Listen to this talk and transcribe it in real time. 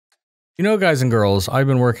You know, guys and girls, I've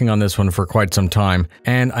been working on this one for quite some time,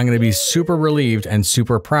 and I'm going to be super relieved and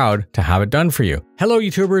super proud to have it done for you. Hello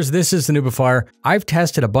YouTubers, this is the noobifier. I've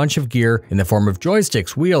tested a bunch of gear in the form of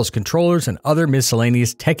joysticks, wheels, controllers, and other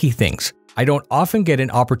miscellaneous techie things. I don't often get an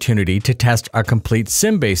opportunity to test a complete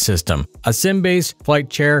sim-based system. A sim-base, flight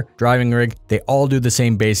chair, driving rig, they all do the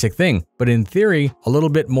same basic thing, but in theory, a little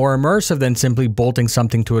bit more immersive than simply bolting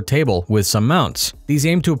something to a table with some mounts. These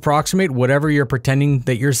aim to approximate whatever you're pretending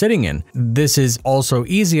that you're sitting in. This is also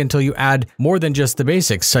easy until you add more than just the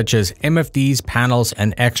basics, such as MFDs, panels,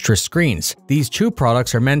 and extra screens. These two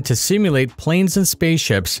products are meant to simulate planes and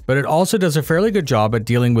spaceships, but it also does a fairly good job at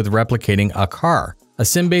dealing with replicating a car. A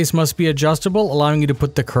sim base must be adjustable, allowing you to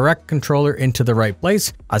put the correct controller into the right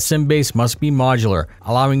place. A sim base must be modular,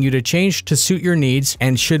 allowing you to change to suit your needs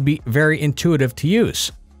and should be very intuitive to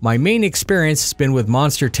use. My main experience has been with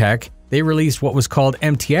Monster Tech. They released what was called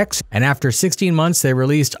MTX, and after 16 months they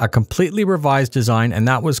released a completely revised design, and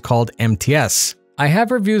that was called MTS. I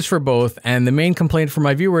have reviews for both, and the main complaint from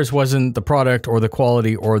my viewers wasn't the product or the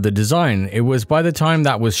quality or the design. It was by the time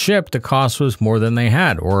that was shipped, the cost was more than they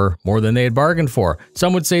had, or more than they had bargained for.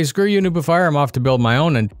 Some would say, screw you noobifier, I'm off to build my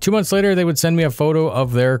own, and 2 months later they would send me a photo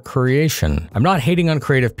of their creation. I'm not hating on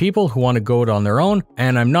creative people who want to go it on their own,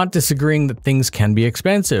 and I'm not disagreeing that things can be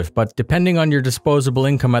expensive, but depending on your disposable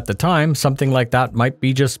income at the time, something like that might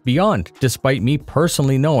be just beyond, despite me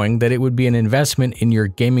personally knowing that it would be an investment in your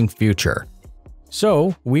gaming future.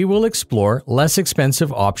 So, we will explore less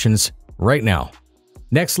expensive options right now.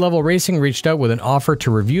 Next Level Racing reached out with an offer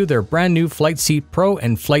to review their brand new Flight Seat Pro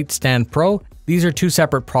and Flight Stand Pro. These are two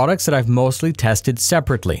separate products that I've mostly tested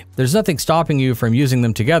separately. There's nothing stopping you from using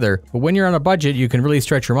them together, but when you're on a budget, you can really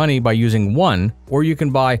stretch your money by using one, or you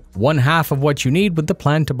can buy one half of what you need with the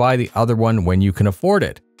plan to buy the other one when you can afford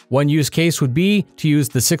it. One use case would be to use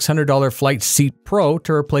the $600 Flight Seat Pro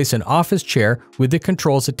to replace an office chair with the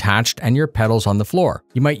controls attached and your pedals on the floor.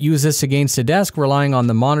 You might use this against a desk, relying on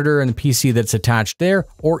the monitor and the PC that's attached there,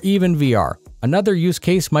 or even VR. Another use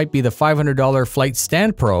case might be the $500 Flight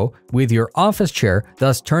Stand Pro with your office chair,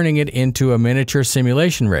 thus turning it into a miniature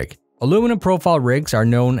simulation rig. Aluminum profile rigs are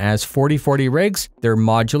known as 40/40 rigs. They're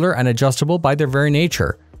modular and adjustable by their very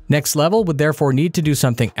nature. Next Level would therefore need to do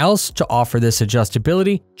something else to offer this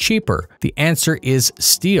adjustability cheaper. The answer is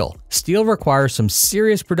steel. Steel requires some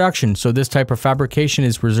serious production, so this type of fabrication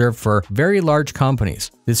is reserved for very large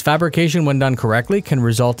companies. This fabrication, when done correctly, can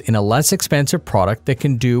result in a less expensive product that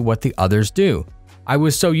can do what the others do. I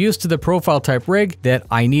was so used to the profile type rig that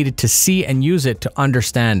I needed to see and use it to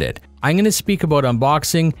understand it. I'm going to speak about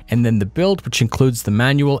unboxing and then the build, which includes the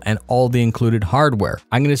manual and all the included hardware.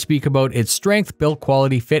 I'm going to speak about its strength, build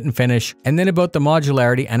quality, fit and finish, and then about the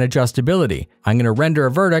modularity and adjustability. I'm going to render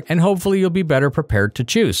a verdict and hopefully you'll be better prepared to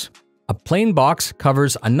choose. A plain box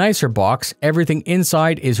covers a nicer box. Everything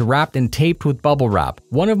inside is wrapped and taped with bubble wrap.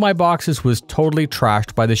 One of my boxes was totally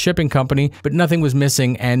trashed by the shipping company, but nothing was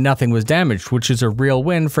missing and nothing was damaged, which is a real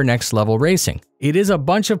win for Next Level Racing. It is a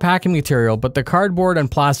bunch of packing material, but the cardboard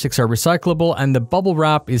and plastics are recyclable and the bubble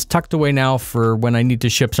wrap is tucked away now for when I need to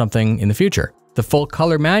ship something in the future. The full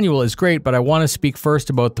color manual is great, but I want to speak first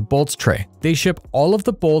about the bolts tray. They ship all of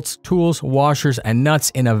the bolts, tools, washers, and nuts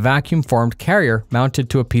in a vacuum-formed carrier mounted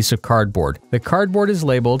to a piece of cardboard. The cardboard is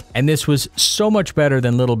labeled, and this was so much better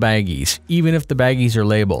than little baggies, even if the baggies are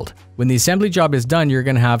labeled. When the assembly job is done, you're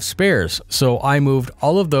going to have spares, so I moved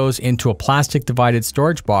all of those into a plastic divided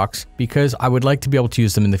storage box because I would like to be able to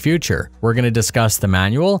use them in the future. We're going to discuss the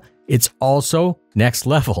manual. It's also next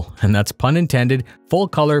level, and that's pun intended, full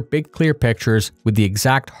color, big clear pictures with the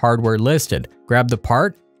exact hardware listed. Grab the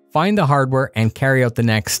part, find the hardware, and carry out the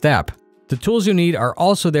next step. The tools you need are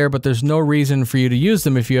also there, but there's no reason for you to use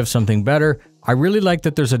them if you have something better. I really like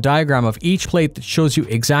that there's a diagram of each plate that shows you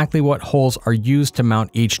exactly what holes are used to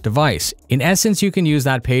mount each device. In essence, you can use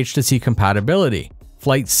that page to see compatibility.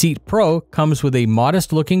 Flight Seat Pro comes with a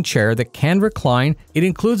modest looking chair that can recline. It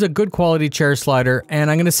includes a good quality chair slider, and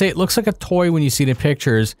I'm going to say it looks like a toy when you see it in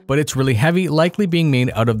pictures, but it's really heavy, likely being made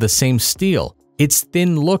out of the same steel. It's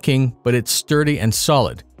thin looking, but it's sturdy and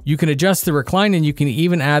solid. You can adjust the recline and you can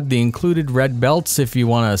even add the included red belts if you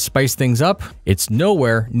want to spice things up. It's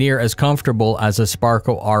nowhere near as comfortable as a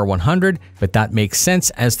Sparco R100, but that makes sense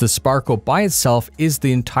as the Sparco by itself is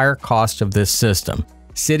the entire cost of this system.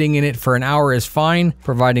 Sitting in it for an hour is fine,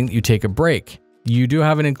 providing you take a break. You do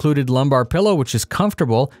have an included lumbar pillow, which is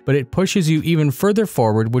comfortable, but it pushes you even further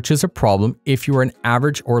forward, which is a problem if you are an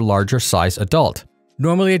average or larger size adult.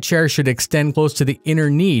 Normally, a chair should extend close to the inner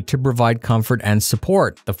knee to provide comfort and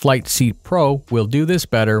support. The Flight Seat Pro will do this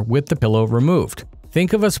better with the pillow removed.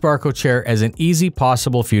 Think of a Sparco chair as an easy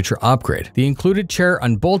possible future upgrade. The included chair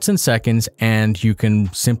unbolts in seconds, and you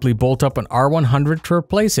can simply bolt up an R100 to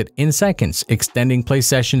replace it in seconds, extending play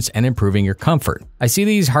sessions and improving your comfort. I see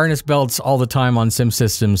these harness belts all the time on sim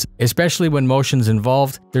systems, especially when motion's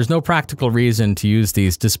involved. There's no practical reason to use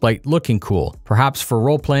these despite looking cool, perhaps for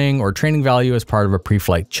role-playing or training value as part of a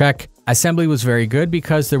pre-flight check. Assembly was very good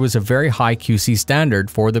because there was a very high QC standard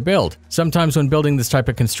for the build. Sometimes when building this type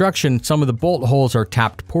of construction, some of the bolt holes are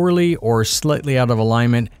tapped poorly or slightly out of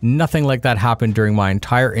alignment. Nothing like that happened during my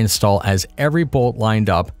entire install, as every bolt lined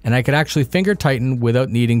up and I could actually finger tighten without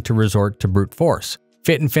needing to resort to brute force.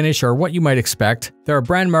 Fit and finish are what you might expect. There are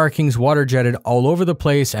brand markings water jetted all over the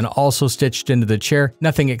place and also stitched into the chair.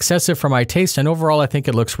 Nothing excessive for my taste, and overall I think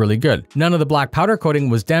it looks really good. None of the black powder coating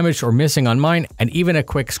was damaged or missing on mine, and even a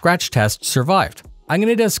quick scratch test survived. I'm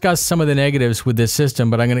going to discuss some of the negatives with this system,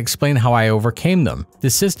 but I'm going to explain how I overcame them. The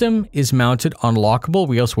system is mounted on lockable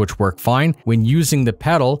wheels which work fine. When using the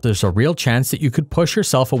pedal, there's a real chance that you could push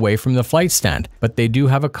yourself away from the flight stand, but they do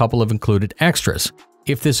have a couple of included extras.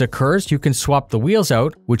 If this occurs, you can swap the wheels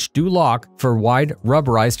out, which do lock, for wide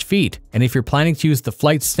rubberized feet. And if you're planning to use the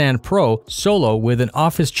Flight Stand Pro solo with an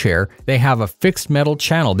office chair, they have a fixed metal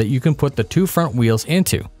channel that you can put the two front wheels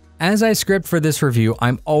into. As I script for this review,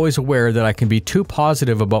 I'm always aware that I can be too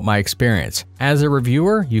positive about my experience. As a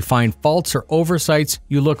reviewer, you find faults or oversights,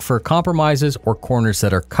 you look for compromises or corners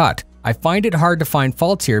that are cut. I find it hard to find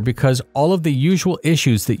faults here because all of the usual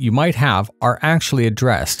issues that you might have are actually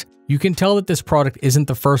addressed. You can tell that this product isn't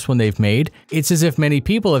the first one they've made. It's as if many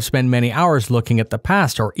people have spent many hours looking at the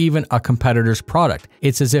past or even a competitor's product.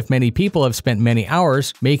 It's as if many people have spent many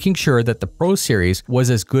hours making sure that the Pro Series was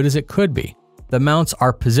as good as it could be. The mounts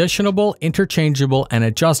are positionable, interchangeable, and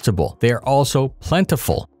adjustable. They are also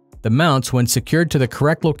plentiful. The mounts, when secured to the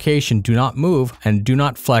correct location, do not move and do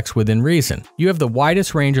not flex within reason. You have the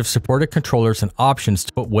widest range of supported controllers and options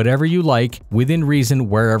to put whatever you like within reason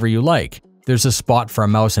wherever you like. There's a spot for a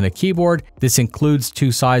mouse and a keyboard. This includes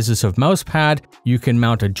two sizes of mouse pad. You can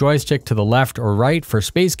mount a joystick to the left or right for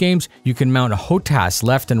space games. You can mount a HOTAS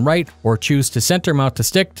left and right, or choose to center mount the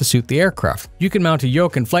stick to suit the aircraft. You can mount a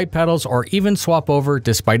yoke and flight pedals, or even swap over,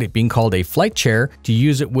 despite it being called a flight chair, to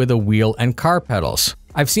use it with a wheel and car pedals.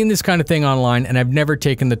 I've seen this kind of thing online and I've never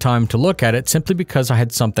taken the time to look at it simply because I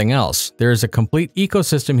had something else. There is a complete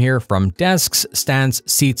ecosystem here, from desks, stands,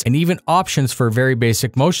 seats, and even options for very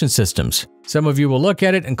basic motion systems. Some of you will look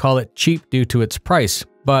at it and call it cheap due to its price,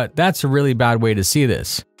 but that's a really bad way to see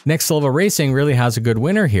this. Next Level Racing really has a good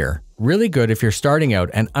winner here. Really good if you're starting out,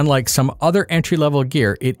 and unlike some other entry-level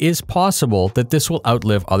gear, it is possible that this will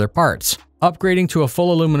outlive other parts. Upgrading to a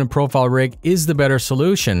full aluminum profile rig is the better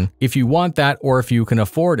solution if you want that or if you can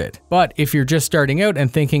afford it. But if you're just starting out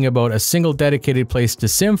and thinking about a single dedicated place to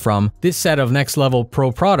sim from, this set of Next Level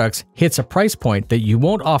Pro products hits a price point that you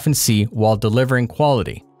won't often see while delivering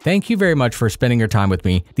quality. Thank you very much for spending your time with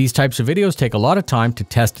me. These types of videos take a lot of time to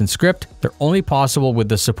test and script. They're only possible with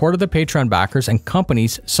the support of the Patreon backers and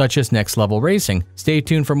companies such as Next Level Racing. Stay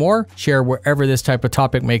tuned for more. Share wherever this type of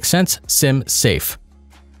topic makes sense. Sim safe.